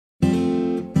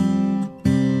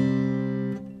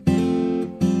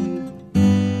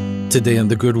Today on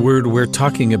The Good Word, we're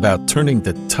talking about turning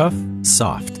the tough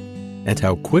soft and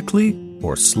how quickly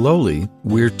or slowly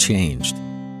we're changed.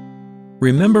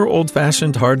 Remember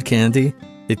old-fashioned hard candy?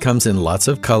 It comes in lots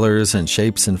of colors and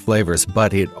shapes and flavors,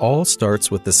 but it all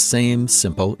starts with the same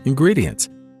simple ingredients: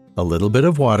 a little bit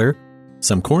of water,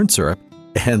 some corn syrup,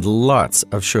 and lots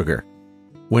of sugar.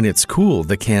 When it's cool,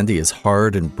 the candy is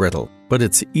hard and brittle, but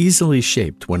it's easily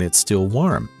shaped when it's still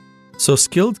warm. So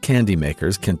skilled candy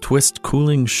makers can twist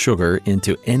cooling sugar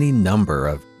into any number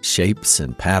of shapes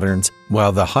and patterns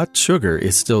while the hot sugar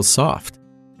is still soft.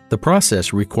 The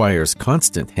process requires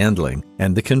constant handling,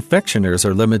 and the confectioners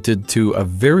are limited to a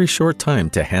very short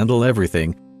time to handle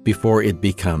everything before it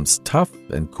becomes tough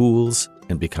and cools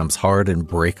and becomes hard and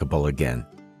breakable again.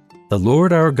 The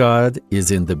Lord our God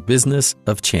is in the business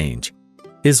of change.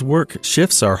 His work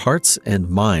shifts our hearts and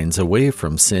minds away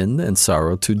from sin and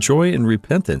sorrow to joy and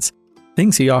repentance,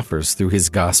 things He offers through His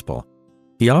gospel.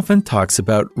 He often talks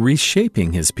about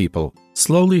reshaping His people,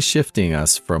 slowly shifting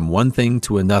us from one thing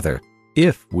to another,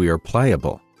 if we are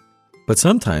pliable. But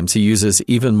sometimes He uses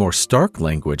even more stark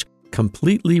language,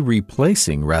 completely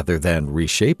replacing rather than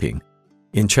reshaping.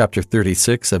 In chapter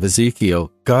 36 of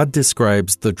Ezekiel, God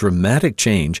describes the dramatic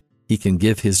change He can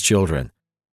give His children.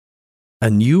 "A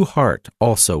new heart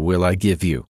also will I give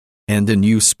you, and a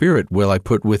new spirit will I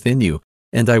put within you,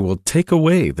 and I will take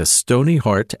away the stony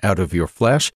heart out of your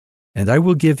flesh, and I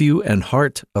will give you an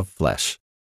heart of flesh.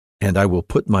 And I will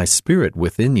put my spirit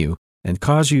within you, and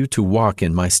cause you to walk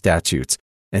in my statutes,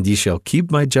 and ye shall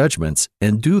keep my judgments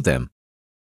and do them."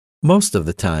 Most of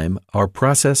the time, our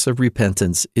process of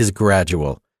repentance is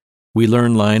gradual. We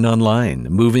learn line on line,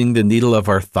 moving the needle of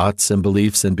our thoughts and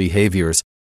beliefs and behaviors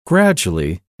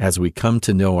gradually as we come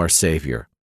to know our Savior.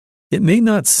 It may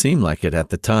not seem like it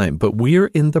at the time, but we're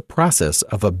in the process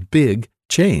of a big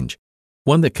change,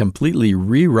 one that completely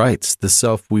rewrites the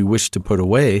self we wish to put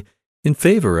away in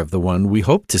favor of the one we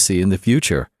hope to see in the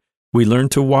future. We learn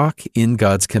to walk in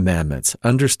God's commandments,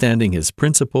 understanding His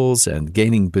principles and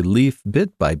gaining belief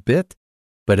bit by bit,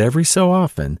 but every so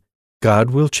often, God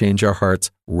will change our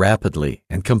hearts rapidly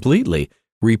and completely,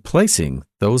 replacing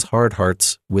those hard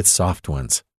hearts with soft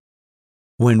ones.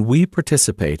 When we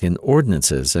participate in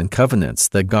ordinances and covenants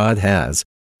that God has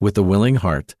with a willing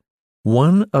heart,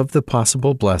 one of the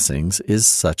possible blessings is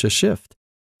such a shift,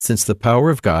 since the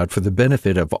power of God for the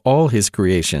benefit of all His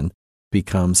creation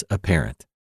becomes apparent.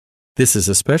 This is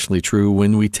especially true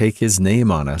when we take His name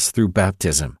on us through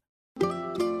baptism.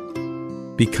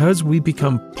 Because we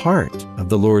become part of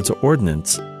the Lord's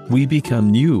ordinance, we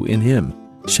become new in Him,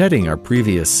 shedding our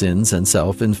previous sins and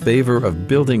self in favor of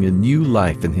building a new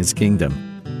life in His kingdom.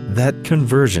 That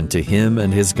conversion to Him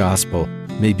and His gospel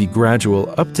may be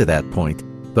gradual up to that point,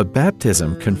 but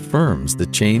baptism confirms the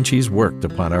change He's worked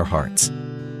upon our hearts.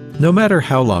 No matter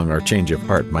how long our change of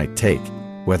heart might take,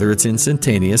 whether it's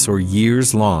instantaneous or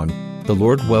years long, the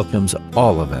Lord welcomes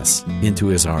all of us into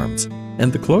His arms.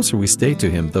 And the closer we stay to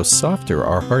Him, the softer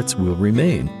our hearts will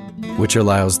remain, which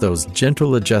allows those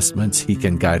gentle adjustments He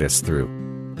can guide us through.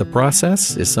 The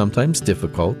process is sometimes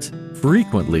difficult,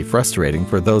 frequently frustrating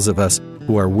for those of us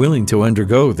who are willing to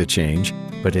undergo the change,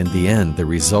 but in the end, the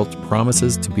result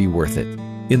promises to be worth it.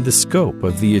 In the scope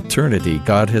of the eternity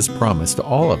God has promised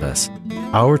all of us,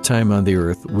 our time on the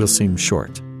earth will seem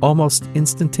short, almost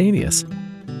instantaneous,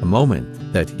 a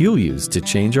moment that He'll use to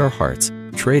change our hearts,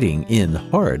 trading in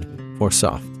hard for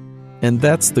soft. And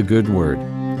that's the good word.